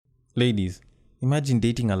Ladies, imagine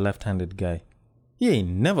dating a left-handed guy. He ain't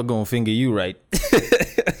never gonna finger you right.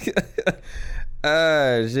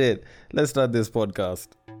 Shit. Let's start this podcast.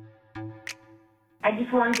 I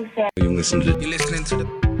just wanted to say You're listening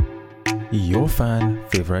to Your fan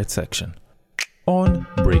favorite section on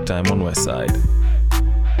Break Time on Westside.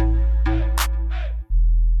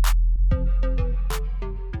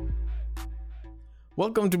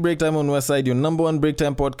 Welcome to Break Time on Westside, your number one break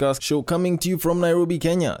time podcast show coming to you from Nairobi,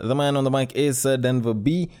 Kenya. The man on the mic is Sir Denver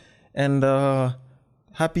B. And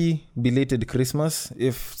happy belated Christmas,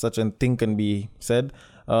 if such a thing can be said.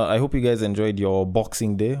 I hope you guys enjoyed your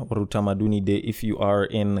Boxing Day or Utamaduni Day if you are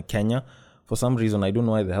in Kenya. For some reason, I don't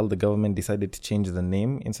know why the hell the government decided to change the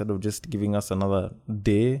name instead of just giving us another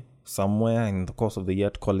day somewhere in the course of the year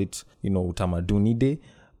to call it, Utamaduni Day.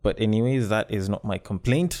 But anyways, that is not my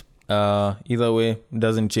complaint. Either way,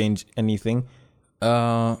 doesn't change anything.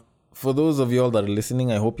 For those of you all that are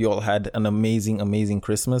listening, I hope you all had an amazing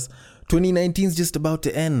Christmas. 2019 is just about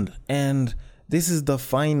to end, and this is the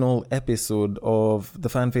final episode of the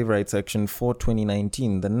fan favorite section for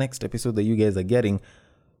 2019. The next episode that you guys are getting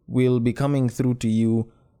will be coming through to you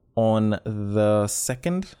on the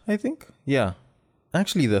 2nd, I think. Yeah,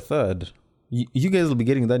 actually the 3rd. You guys will be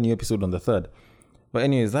getting that new episode on the 3rd. But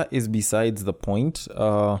anyways, that is besides the point.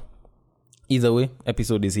 Either way,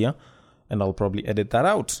 episode is here, and I'll probably edit that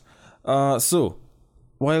out. So,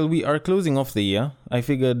 while we are closing off the year, I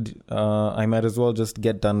figured I might as well just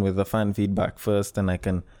get done with the fan feedback first, and I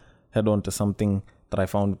can head on to something that I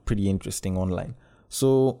found pretty interesting online.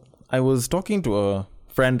 So, I was talking to a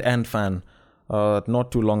friend and fan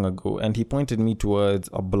not too long ago, and he pointed me towards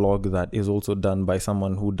a blog that is also done by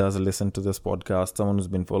someone who does listen to this podcast, someone who's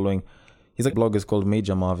been following. His blog is called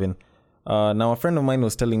Major Marvin. Now, a friend of mine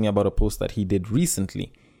was telling me about a post that he did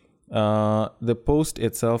recently. The post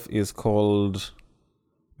itself is called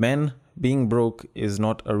Men, Being Broke is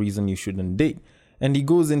Not a Reason You Shouldn't Date. And he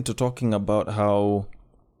goes into talking about how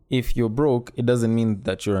if you're broke, it doesn't mean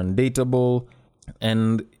that you're undateable.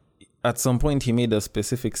 And at some point, he made a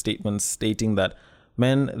specific statement stating that,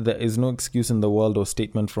 men, there is no excuse in the world or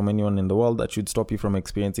statement from anyone in the world that should stop you from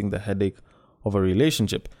experiencing the headache of a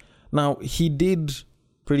relationship. Now, he did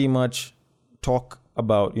pretty much talk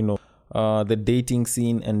about, the dating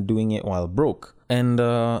scene and doing it while broke. And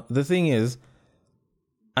the thing is,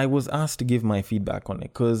 I was asked to give my feedback on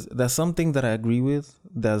it because there's something that I agree with,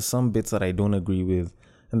 there's some bits that I don't agree with,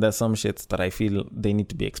 and there's some shits that I feel they need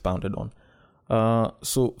to be expounded on.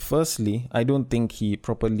 So firstly, I don't think he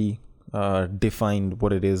properly defined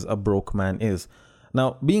what it is a broke man is.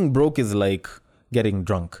 Now, being broke is like getting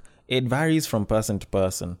drunk. It varies from person to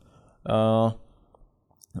person.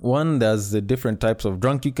 One, there's the different types of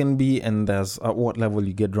drunk you can be, and there's at what level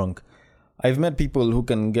you get drunk. I've met people who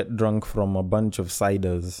can get drunk from a bunch of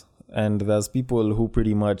ciders, and there's people who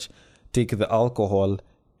pretty much take the alcohol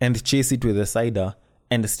and chase it with a cider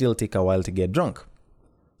and still take a while to get drunk.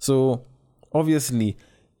 So obviously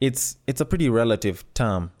it's a pretty relative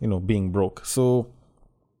term, being broke. So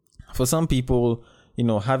for some people,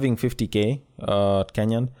 having 50k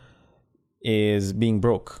Kenyan is being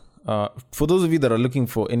broke. For those of you that are looking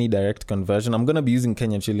for any direct conversion, I'm going to be using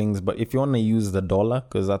Kenyan shillings, but if you want to use the dollar,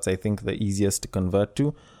 because that's, I think, the easiest to convert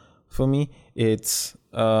to, for me, it's,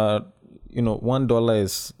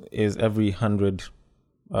 $1 is every 100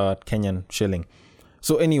 Kenyan shilling.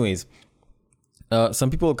 So anyways,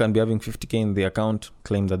 some people can be having 50k in the account,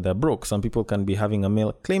 claim that they're broke. Some people can be having a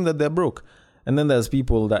mil, claim that they're broke. And then there's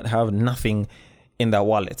people that have nothing in their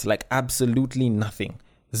wallets, like absolutely nothing.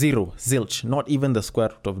 Zero, zilch, not even the square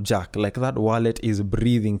root of jack. Like that wallet is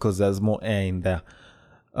breathing because there's more air in there.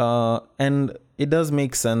 And it does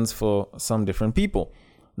make sense for some different people.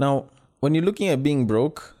 Now, when you're looking at being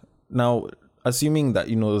broke, now, assuming that,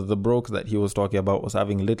 the broke that he was talking about was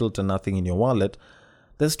having little to nothing in your wallet,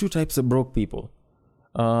 there's two types of broke people.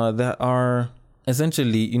 There are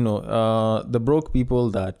essentially, the broke people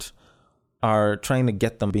that are trying to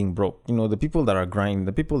get them being broke. The people that are grinding,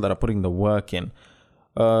 the people that are putting the work in.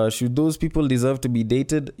 Should those people deserve to be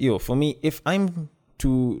dated? For me, if I'm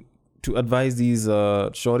to advise these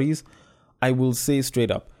shorties, I will say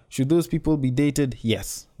straight up, should those people be dated?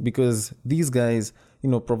 Yes, because these guys,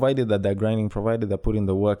 provided that they're grinding, provided they're putting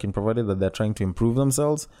the work in, provided that they're trying to improve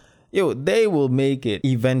themselves, they will make it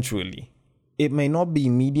eventually. It may not be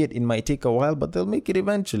immediate, it might take a while, but they'll make it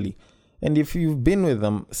eventually. And if you've been with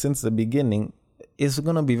them since the beginning, it's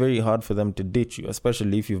going to be very hard for them to ditch you,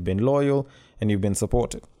 especially if you've been loyal and you've been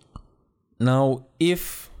supported. Now,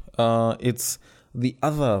 if it's the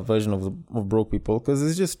other version of broke people, because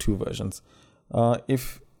there's just two versions.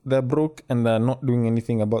 If they're broke and they're not doing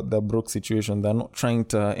anything about their broke situation, they're not trying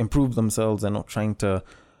to improve themselves, they're not trying to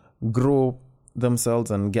grow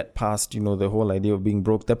themselves and get past, the whole idea of being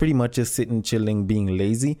broke, they're pretty much just sitting, chilling, being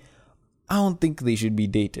lazy, I don't think they should be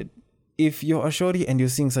dated. If you're a shorty and you're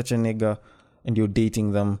seeing such a nigga and you're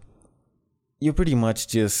dating them, you're pretty much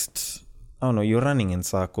just, you're running in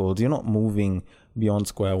circles. You're not moving beyond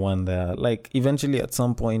square one there. Like, eventually at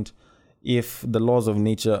some point, if the laws of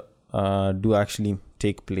nature do actually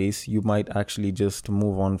take place, you might actually just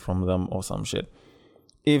move on from them or some shit.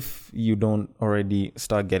 If you don't already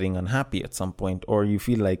start getting unhappy at some point, or you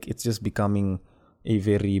feel like it's just becoming a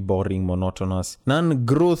very boring, monotonous,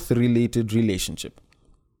 non-growth related relationship.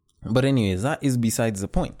 But anyways, that is besides the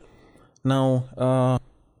point. Now,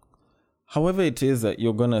 however it is that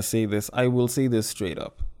you're gonna say this, I will say this straight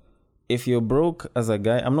up. If you're broke as a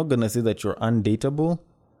guy, I'm not gonna say that you're undateable,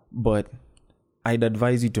 but I'd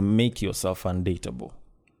advise you to make yourself undateable.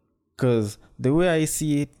 Because the way I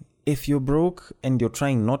see it, if you're broke and you're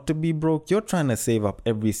trying not to be broke, you're trying to save up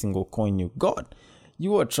every single coin you got.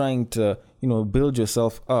 You are trying to, build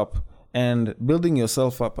yourself up, and building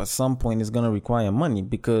yourself up at some point is going to require money,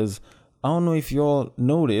 because I don't know if you all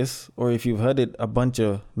notice or if you've heard it a bunch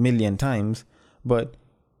of million times, but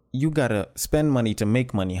you got to spend money to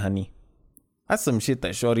make money, honey. That's some shit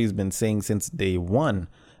that Shorty's been saying since day one.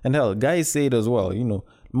 And hell, guys say it as well,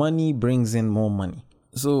 money brings in more money.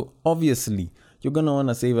 So obviously, you're going to want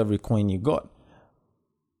to save every coin you got.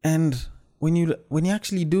 And when you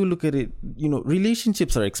actually do look at it,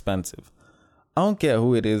 relationships are expensive. I don't care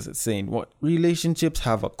who it is saying what. Relationships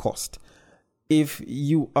have a cost. If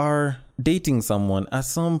you are dating someone, at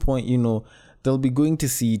some point, they'll be going to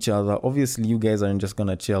see each other. Obviously, you guys aren't just going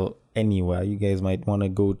to chill anywhere. You guys might want to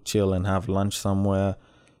go chill and have lunch somewhere.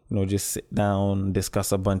 Just sit down,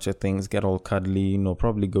 discuss a bunch of things, get all cuddly,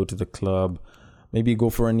 probably go to the club, maybe go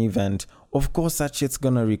for an event. Of course, that shit's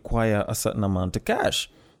going to require a certain amount of cash.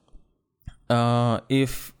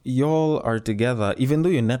 If y'all are together, even though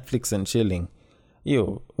you're Netflix and chilling,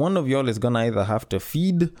 one of y'all is going to either have to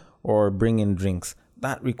feed or bring in drinks.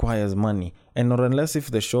 That requires money. And not unless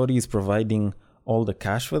if the shorty is providing all the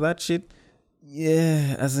cash for that shit,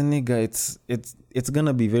 as a nigga, it's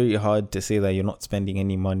gonna be very hard to say that you're not spending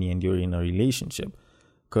any money and you're in a relationship.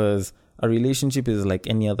 Because a relationship is like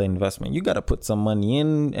any other investment. You gotta put some money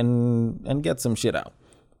in and get some shit out.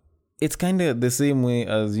 It's kind of the same way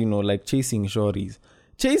as, like chasing shorties.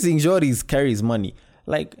 Chasing shorties carries money.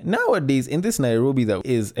 Like nowadays in this Nairobi that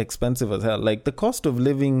is expensive as hell, like the cost of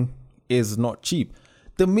living is not cheap.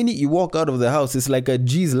 The minute you walk out of the house, it's like a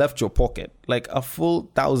G's left your pocket, like a full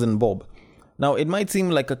 1,000 bob. Now, it might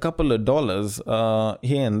seem like a couple of dollars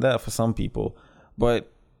here and there for some people,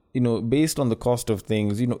 but, based on the cost of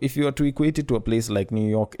things, if you are to equate it to a place like New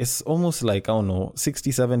York, it's almost like,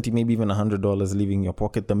 60, 70, maybe even $100 leaving your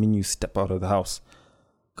pocket the minute you step out of the house.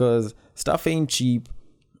 Because stuff ain't cheap.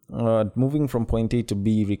 Moving from point A to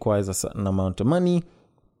B requires a certain amount of money.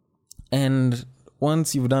 And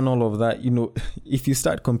once you've done all of that, if you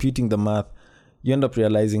start computing the math, you end up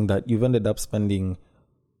realizing that you've ended up spending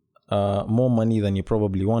more money than you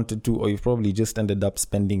probably wanted to, or you've probably just ended up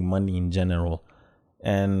spending money in general.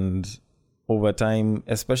 And over time,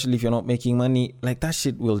 especially if you're not making money, like that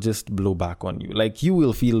shit will just blow back on you. Like you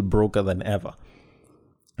will feel broker than ever.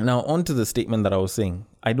 Now, on to the statement that I was saying.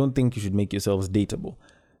 I don't think you should make yourselves dateable.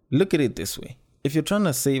 Look at it this way. If you're trying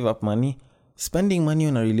to save up money, spending money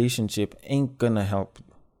on a relationship ain't gonna help.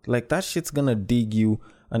 Like that shit's gonna dig you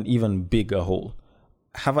an even bigger hole.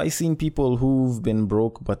 Have I seen people who've been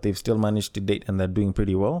broke but they've still managed to date and they're doing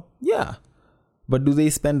pretty well? Yeah. But do they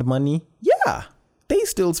spend money? Yeah. They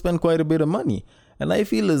still spend quite a bit of money. And I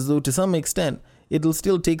feel as though to some extent it'll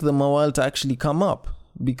still take them a while to actually come up,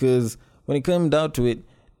 because when it comes down to it,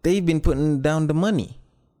 they've been putting down the money.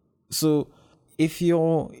 So if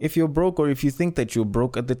you're broke, or if you think that you're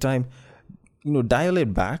broke at the time, dial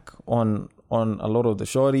it back on a lot of the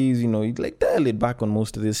shorties, like dial it back on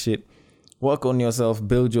most of this shit. Work on yourself,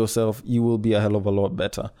 build yourself, you will be a hell of a lot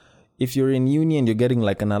better. If you're in uni and you're getting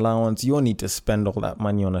like an allowance, you don't need to spend all that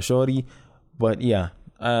money on a shorty. But yeah,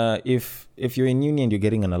 if you're in uni and you're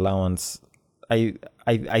getting an allowance, I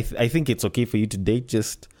think it's okay for you to date.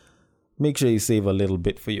 Just make sure you save a little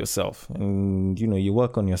bit for yourself, and you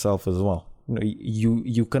work on yourself as well.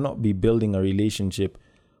 You cannot be building a relationship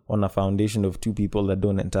on a foundation of two people that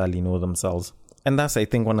don't entirely know themselves. And that's, I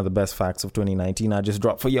think, one of the best facts of 2019 I just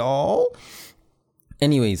dropped for y'all.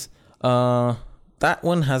 Anyways, that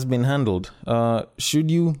one has been handled.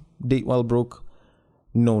 Should you date while broke?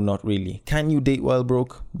 No, not really. Can you date while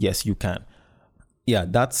broke? Yes, you can. Yeah,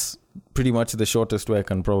 that's pretty much the shortest way I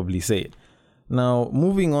can probably say it. Now,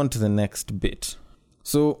 moving on to the next bit.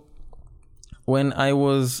 So, when I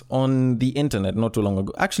was on the internet not too long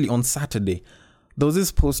ago, actually on Saturday, there was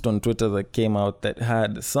this post on Twitter that came out that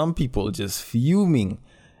had some people just fuming.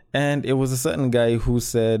 And it was a certain guy who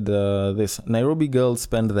said this: Nairobi girls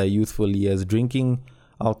spend their youthful years drinking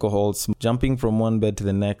alcohol, jumping from one bed to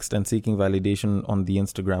the next, and seeking validation on the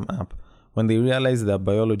Instagram app. When they realize their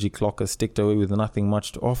biology clock is ticked away with nothing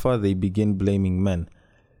much to offer, they begin blaming men.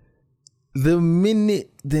 The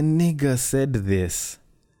minute the nigga said this,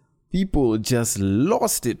 people just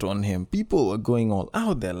lost it on him. People were going all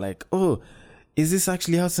out there like, oh, is this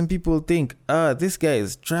actually how some people think? This guy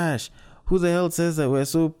is trash. Who the hell says that we're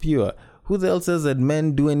so pure? Who the hell says that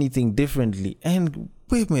men do anything differently? And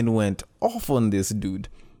women went off on this dude.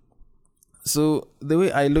 So the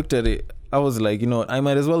way I looked at it, I was like, I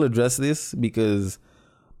might as well address this, because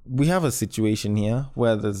we have a situation here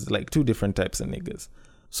where there's like two different types of niggas.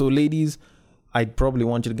 So ladies, I'd probably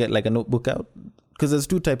want you to get like a notebook out, because there's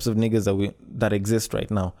two types of niggas that exist right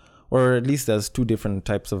now. Or at least there's two different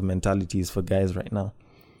types of mentalities for guys right now.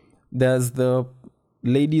 There's the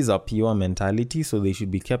ladies are pure mentality, so they should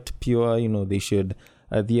be kept pure. They should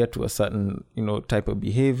adhere to a certain, type of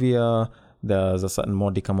behavior. There's a certain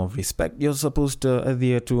modicum of respect you're supposed to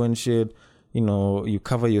adhere to and shit. You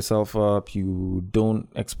cover yourself up. You don't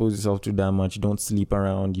expose yourself to that much. You don't sleep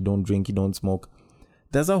around. You don't drink. You don't smoke.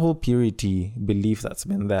 There's a whole purity belief that's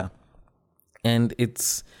been there. And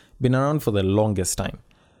it's been around for the longest time.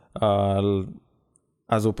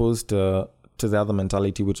 As opposed to the other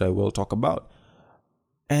mentality, which I will talk about.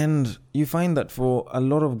 And you find that for a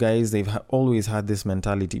lot of guys, they've always had this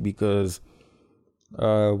mentality, because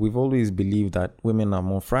we've always believed that women are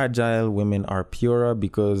more fragile, women are purer,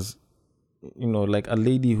 because, like a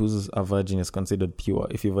lady who's a virgin is considered pure.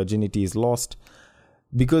 If your virginity is lost,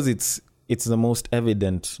 because it's the most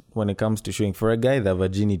evident when it comes to showing. For a guy, the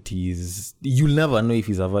virginity is, you'll never know if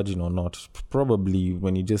he's a virgin or not. Probably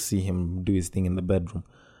when you just see him do his thing in the bedroom.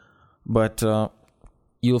 But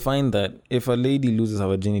you'll find that if a lady loses her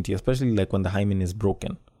virginity, especially like when the hymen is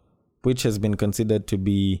broken, which has been considered to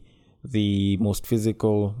be the most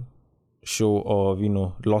physical show of,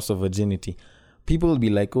 loss of virginity, people will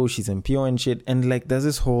be like, oh, she's impure and shit. And like, there's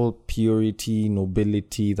this whole purity,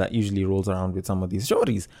 nobility that usually rolls around with some of these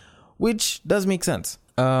shorties, which does make sense.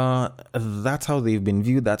 That's how they've been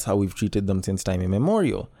viewed. That's how we've treated them since time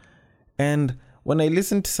immemorial. And when I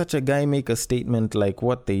listen to such a guy make a statement like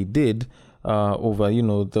what they did, over,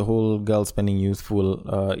 the whole girl spending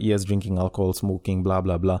youthful years drinking alcohol, smoking, blah,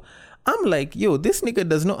 blah, blah. I'm like, yo, this nigga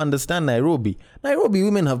does not understand Nairobi. Nairobi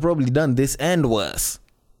women have probably done this and worse.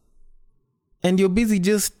 And you're busy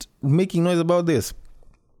just making noise about this.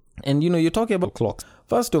 And, you're talking about clocks.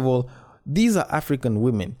 First of all, these are African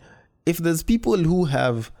women. If there's people who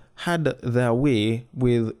have had their way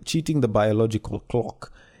with cheating the biological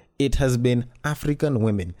clock, it has been African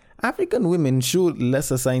women. African women show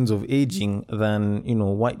lesser signs of aging than,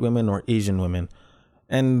 white women or Asian women.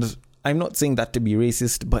 And I'm not saying that to be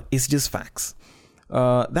racist, but it's just facts.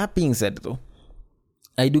 That being said, though,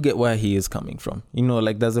 I do get where he is coming from.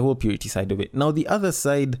 Like there's a whole purity side of it. Now, the other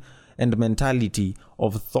side and mentality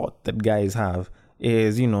of thought that guys have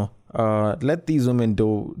is, let these women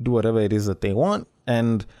do whatever it is that they want.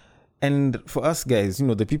 And for us guys,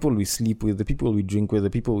 the people we sleep with, the people we drink with, the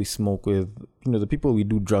people we smoke with, the people we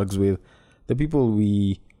do drugs with, the people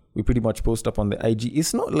we pretty much post up on the IG,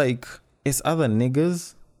 it's not like it's other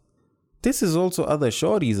niggas. This is also other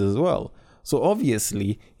shorties as well. So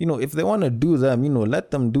obviously, if they want to do them,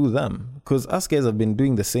 let them do them. Because us guys have been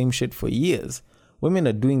doing the same shit for years. Women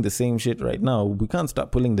are doing the same shit right now. We can't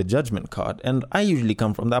start pulling the judgment card. And I usually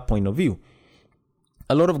come from that point of view.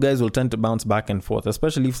 A lot of guys will tend to bounce back and forth,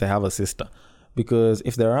 especially if they have a sister. Because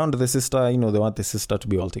if they're around the sister, they want the sister to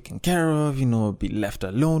be all taken care of, be left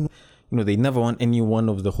alone. They never want any one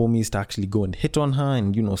of the homies to actually go and hit on her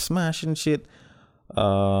and, smash and shit.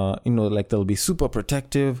 Like they'll be super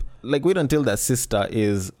protective. Like wait until that sister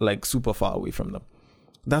is like super far away from them.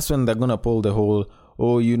 That's when they're gonna pull the whole,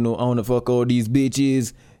 oh, I wanna fuck all these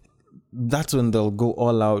bitches. That's when they'll go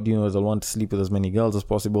all out, they'll want to sleep with as many girls as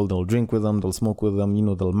possible. They'll drink with them, they'll smoke with them,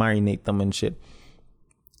 they'll marinate them and shit.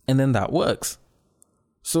 And then that works.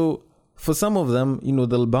 So for some of them,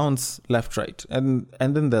 they'll bounce left, right. And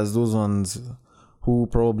then there's those ones who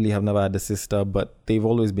probably have never had a sister, but they've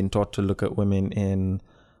always been taught to look at women in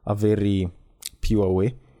a very pure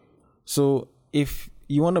way. So if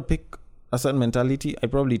you want to pick a certain mentality, I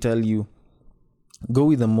probably tell you, go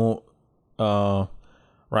with a more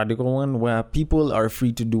radical one where people are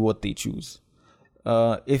free to do what they choose.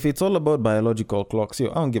 if it's all about biological clocks, I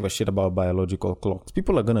don't give a shit about biological clocks.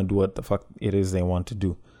 People are gonna do what the fuck it is they want to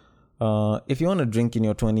do. If you want to drink in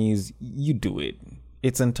your 20s, you do it.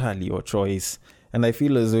 It's entirely your choice. And I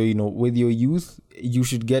feel as though, with your youth, you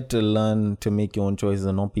should get to learn to make your own choices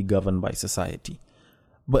and not be governed by society.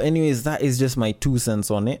 But anyways, that is just my 2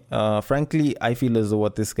 cents on it. Frankly, I feel as though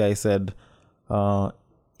what this guy said,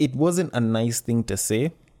 it wasn't a nice thing to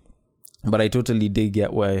say, but I totally did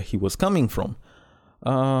get where he was coming from.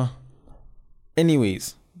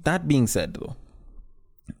 Anyways, that being said though,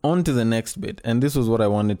 on to the next bit, and this was what I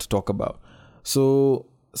wanted to talk about. So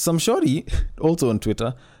some shorty, also on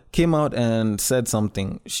Twitter, came out and said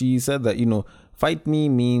something. She said that, fight me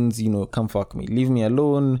means, come fuck me. Leave me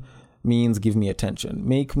alone means give me attention.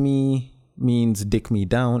 Make me means dick me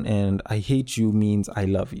down, and I hate you means I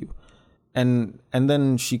love you. And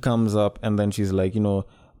then she comes up and then she's like,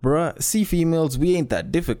 bruh, see, females, we ain't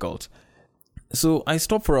that difficult. So I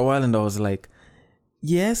stopped for a while and I was like,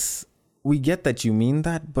 yes, we get that you mean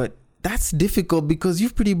that, but that's difficult because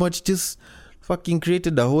you've pretty much just fucking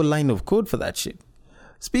created a whole line of code for that shit.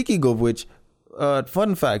 Speaking of which,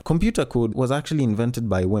 fun fact, computer code was actually invented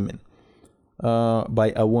by women.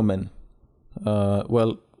 By a woman.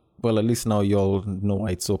 Well, at least now y'all know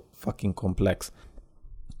why it's so fucking complex.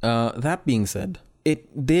 That being said,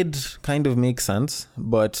 it did kind of make sense,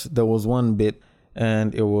 but there was one bit,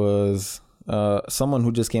 and it was someone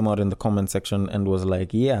who just came out in the comment section and was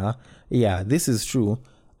like, yeah, this is true,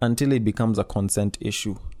 until it becomes a consent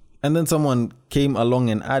issue. And then someone came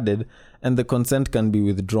along and added, and the consent can be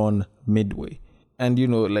withdrawn midway. And,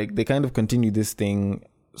 they kind of continue this thing.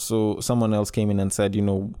 So someone else came in and said,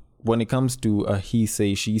 when it comes to a he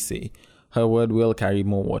say, she say, her word will carry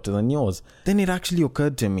more water than yours. Then it actually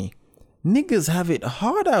occurred to me, niggas have it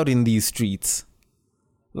hard out in these streets.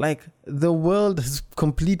 Like, the world has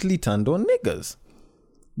completely turned on niggas.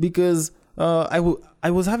 Because I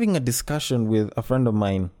was having a discussion with a friend of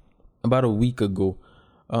mine about a week ago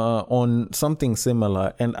on something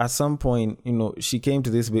similar. And at some point, she came to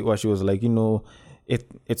this bit where she was like,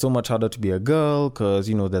 it's so much harder to be a girl because,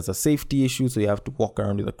 there's a safety issue. So you have to walk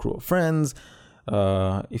around with a crew of friends.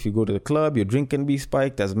 If you go to the club, your drink can be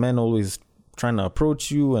spiked, as men always trying to approach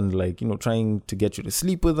you and trying to get you to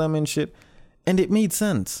sleep with them and shit. And it made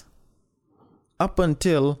sense. Up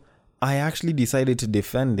until I actually decided to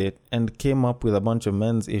defend it and came up with a bunch of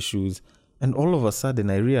men's issues. And all of a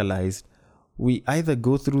sudden I realized we either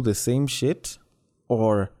go through the same shit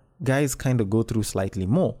or guys kind of go through slightly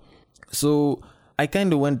more. So I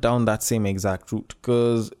kind of went down that same exact route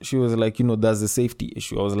because she was like, there's the safety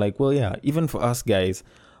issue. I was like, well, yeah, even for us guys,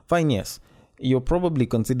 fine, yes, you're probably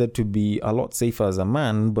considered to be a lot safer as a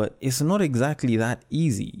man, but it's not exactly that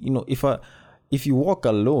easy. If you walk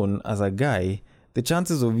alone as a guy, the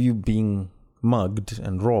chances of you being mugged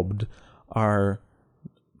and robbed are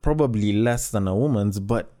probably less than a woman's,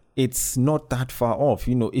 but it's not that far off.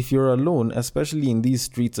 If you're alone, especially in these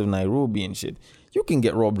streets of Nairobi and shit, you can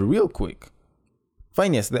get robbed real quick.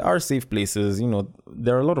 Fine, yes, there are safe places.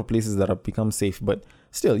 There are a lot of places that have become safe, but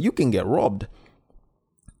still, you can get robbed.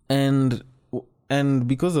 And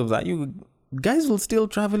because of that, you guys will still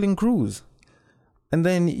travel in crews. And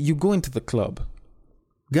then you go into the club.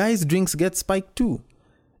 Guys' drinks get spiked too.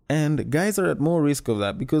 And guys are at more risk of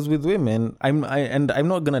that because with women, I'm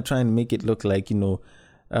not gonna try and make it look like,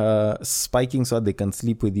 spiking so that they can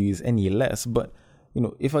sleep with you is any less. But,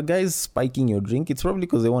 if a guy's spiking your drink, it's probably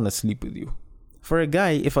because they want to sleep with you. For a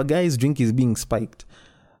guy, if a guy's drink is being spiked,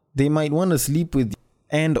 they might want to sleep with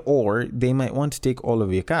you or they might want to take all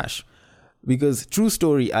of your cash. Because, true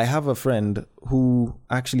story, I have a friend who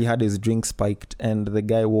actually had his drink spiked and the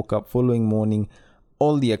guy woke up following morning,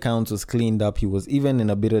 all the accounts was cleaned up, he was even in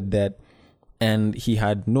a bit of debt, and he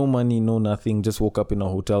had no money, no nothing, just woke up in a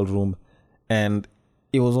hotel room, and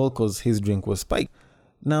it was all because his drink was spiked.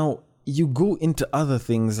 Now, you go into other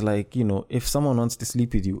things like, if someone wants to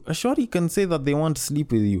sleep with you, a shorty can say that they want to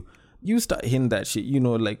sleep with you. You start hitting that shit,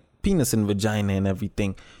 like penis and vagina and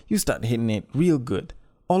everything. You start hitting it real good.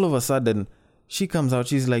 All of a sudden, she comes out,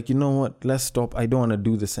 she's like, what, let's stop, I don't want to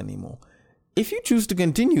do this anymore. If you choose to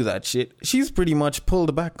continue that shit, she's pretty much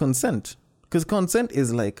pulled back consent. Because consent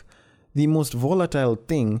is like the most volatile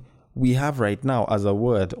thing we have right now as a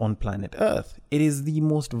word on planet Earth. It is the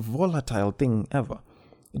most volatile thing ever.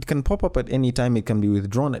 It can pop up at any time, it can be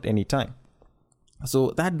withdrawn at any time.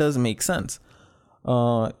 So that does make sense.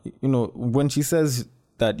 When she says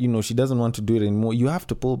that, she doesn't want to do it anymore, you have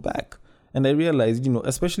to pull back. And I realized,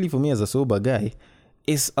 especially for me as a sober guy,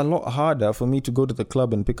 it's a lot harder for me to go to the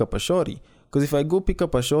club and pick up a shorty. Because if I go pick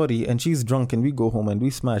up a shorty and she's drunk and we go home and we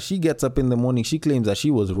smash, she gets up in the morning, she claims that she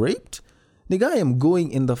was raped. nigga, I am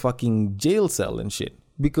going in the fucking jail cell and shit.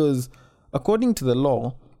 Because according to the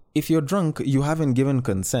law, if you're drunk, you haven't given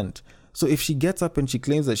consent. So if she gets up and she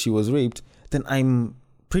claims that she was raped, then I'm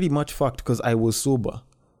pretty much fucked because I was sober.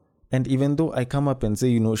 And even though I come up and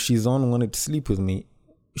say, she's on wanted to sleep with me,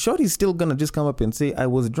 shorty's still gonna just come up and say I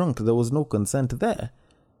was drunk. There was no consent there.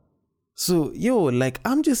 So,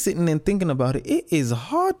 I'm just sitting and thinking about it. It is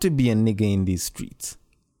hard to be a nigga in these streets.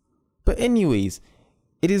 But anyways,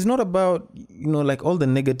 it is not about, all the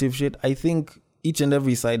negative shit. I think each and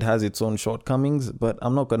every side has its own shortcomings, but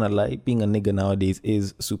I'm not gonna lie, being a nigga nowadays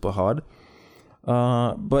is super hard.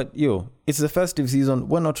 But it's the festive season.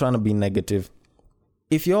 We're not trying to be negative.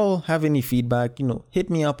 If y'all have any feedback, hit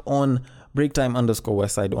me up on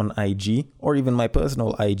breaktime_westside on IG, or even my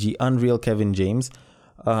personal IG, Unreal Kevin James.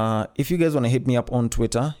 If you guys want to hit me up on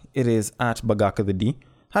Twitter, it is @BagakaTheD.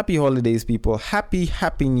 Happy holidays, people. Happy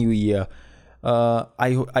New Year.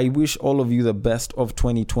 I wish all of you the best of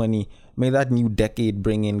 2020. May that new decade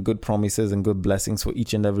bring in good promises and good blessings for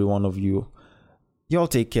each and every one of you. Y'all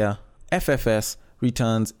take care. FFS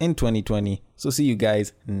returns in 2020. So see you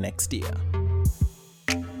guys next year.